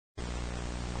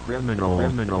My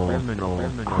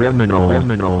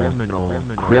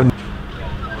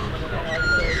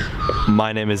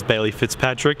name is Bailey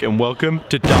Fitzpatrick and welcome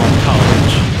to Darren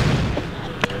College.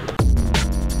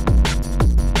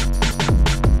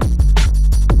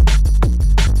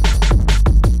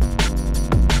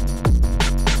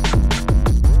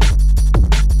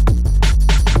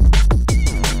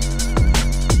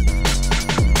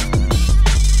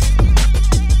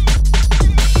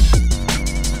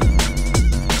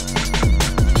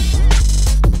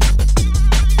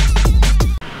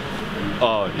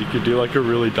 Oh, you could do like a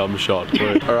really dumb shot.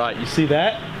 All right, you see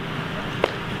that?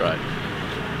 Right.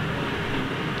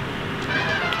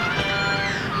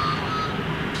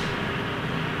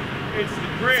 It's the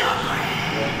bridge.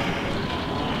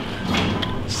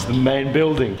 It's the main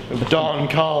building of Darren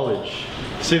College.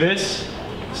 See this?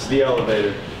 It's the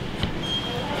elevator.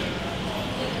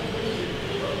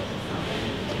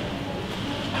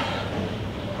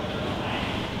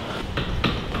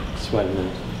 Just wait a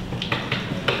minute.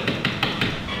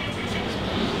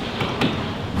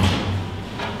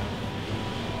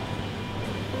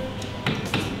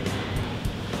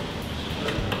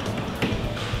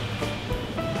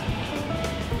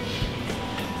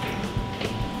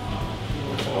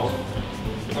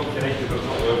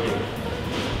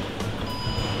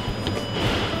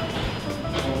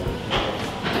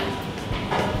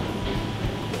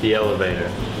 The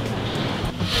elevator.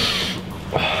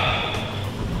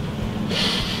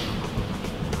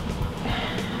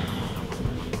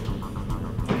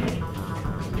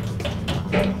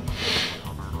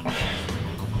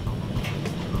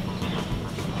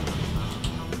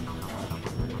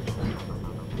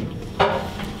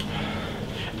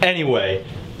 Anyway,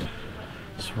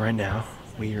 so right now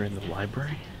we are in the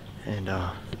library, and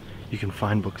you can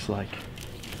find books like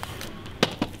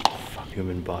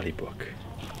Human Body book.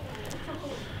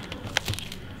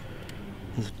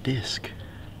 There's a disc.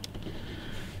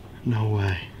 No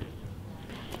way.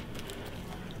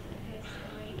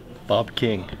 Bob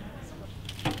King.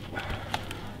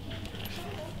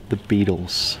 The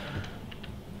Beatles.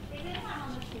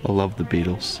 I love the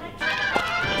Beatles.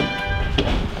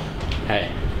 Hey,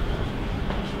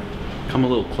 come a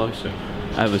little closer.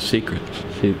 I have a secret.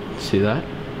 See that?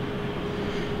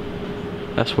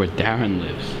 That's where Darren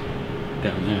lives.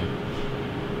 Down there.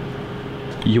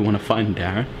 You want to find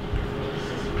Darren?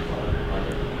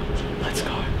 Let's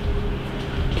go.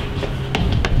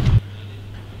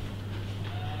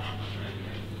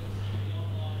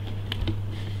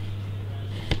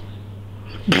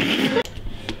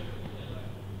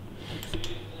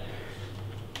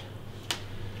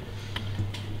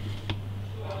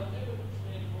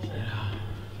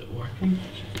 Is it working?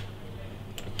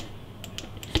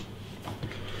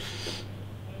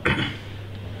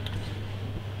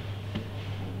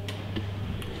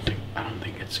 I don't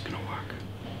think it's gonna work.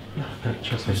 No,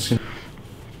 trust me.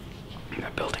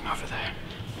 That building over there.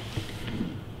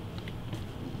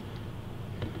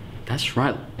 That's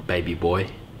right, baby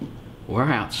boy.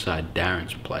 We're outside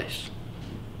Darren's place.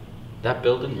 That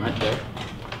building right there?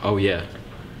 Oh yeah.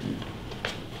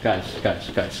 Guys,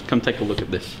 come take a look at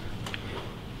this.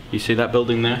 You see that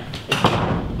building there?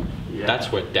 Yeah.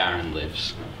 That's where Darren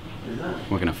lives. Is that?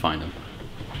 We're gonna find him.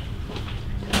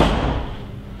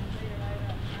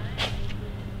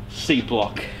 C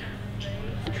block.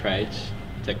 Trades,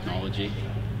 technology,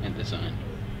 and design.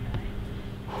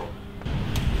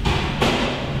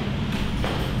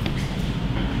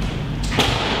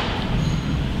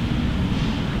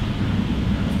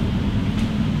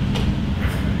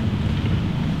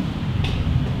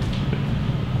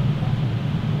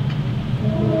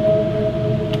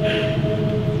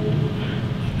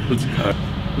 Let's go.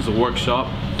 This is a workshop.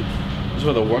 This is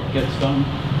where the work gets done.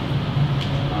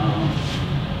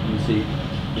 You can see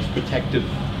this protective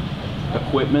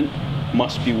equipment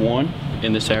must be worn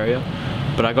in this area,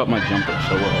 but I got my jumper,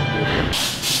 so we're all good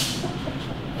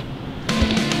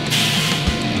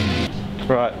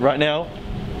here. Right now,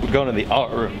 we're going to the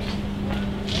art rooms.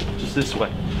 Just this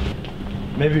way.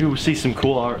 Maybe we'll see some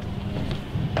cool art.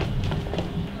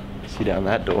 See down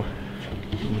that door.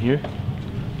 In here,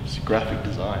 it's graphic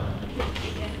design.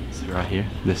 See right here?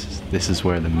 This is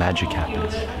where the magic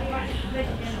happens.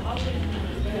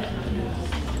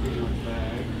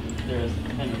 There's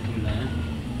kind of in there.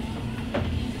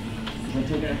 Can I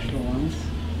take extra ones?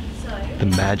 The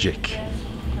magic.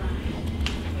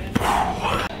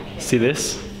 See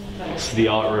this? This is the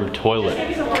art room toilet.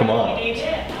 Come on.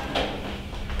 I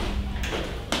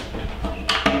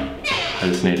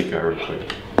just need to go real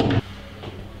quick.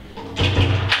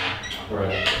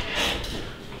 Alright.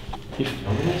 You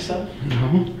filming this stuff?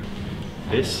 No.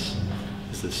 This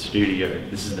is is the studio.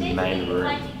 This is the main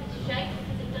room.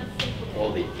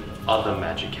 All the other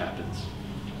magic happens.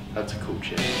 That's a cool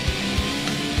chair.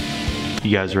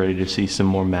 You guys ready to see some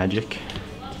more magic?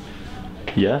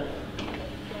 Yeah?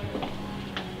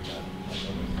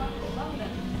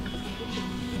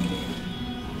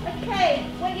 Okay,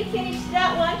 when you finish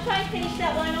that one, try and finish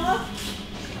that one off.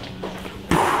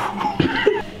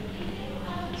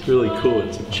 It's really cool.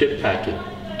 It's a chip packet.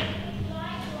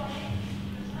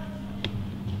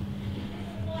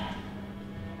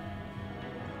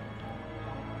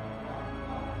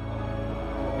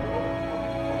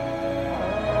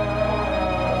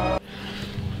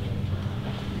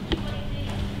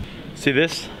 See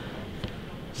this?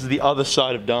 This is the other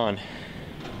side of dawn.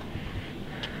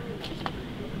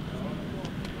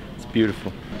 It's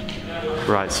beautiful.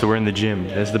 Right, so we're in the gym.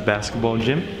 There's the basketball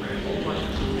gym.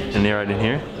 And right in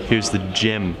here, here's the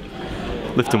gym.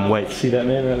 Lifting weights. See that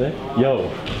man right there?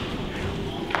 Yo.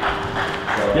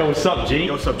 Yo, what's up, G?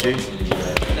 Yo, what's up, G?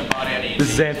 This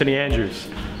is Anthony Andrews.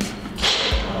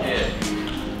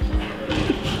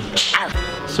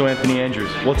 So Anthony Andrews,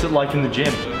 what's it like in the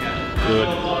gym? Good.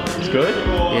 It's good?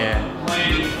 Yeah.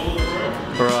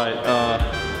 Alright,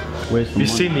 Where's the you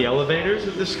seen the elevators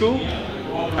at this school?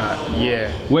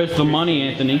 Yeah. Where's the money,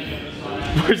 Anthony?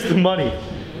 Where's the money?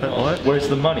 What? Where's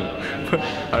the money?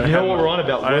 You know what we're on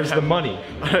about? Where's the money?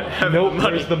 No,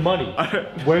 where's the money?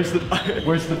 Where's the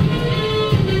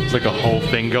There's like a whole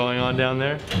thing going on down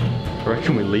there. I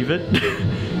reckon we leave it.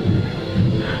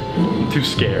 I'm too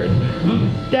scared.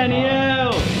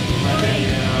 Danielle!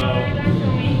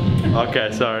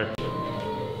 Okay, sorry.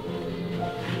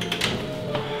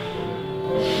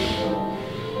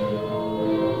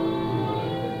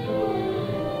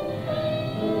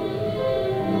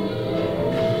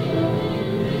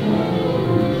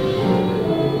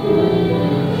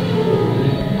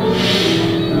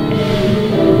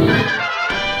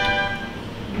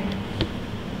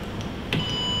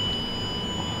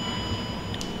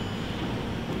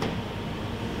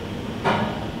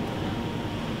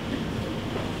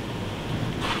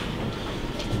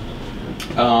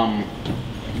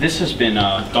 This has been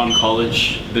Don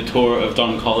College, the tour of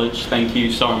Don College. Thank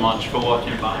you so much for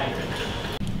watching. Bye.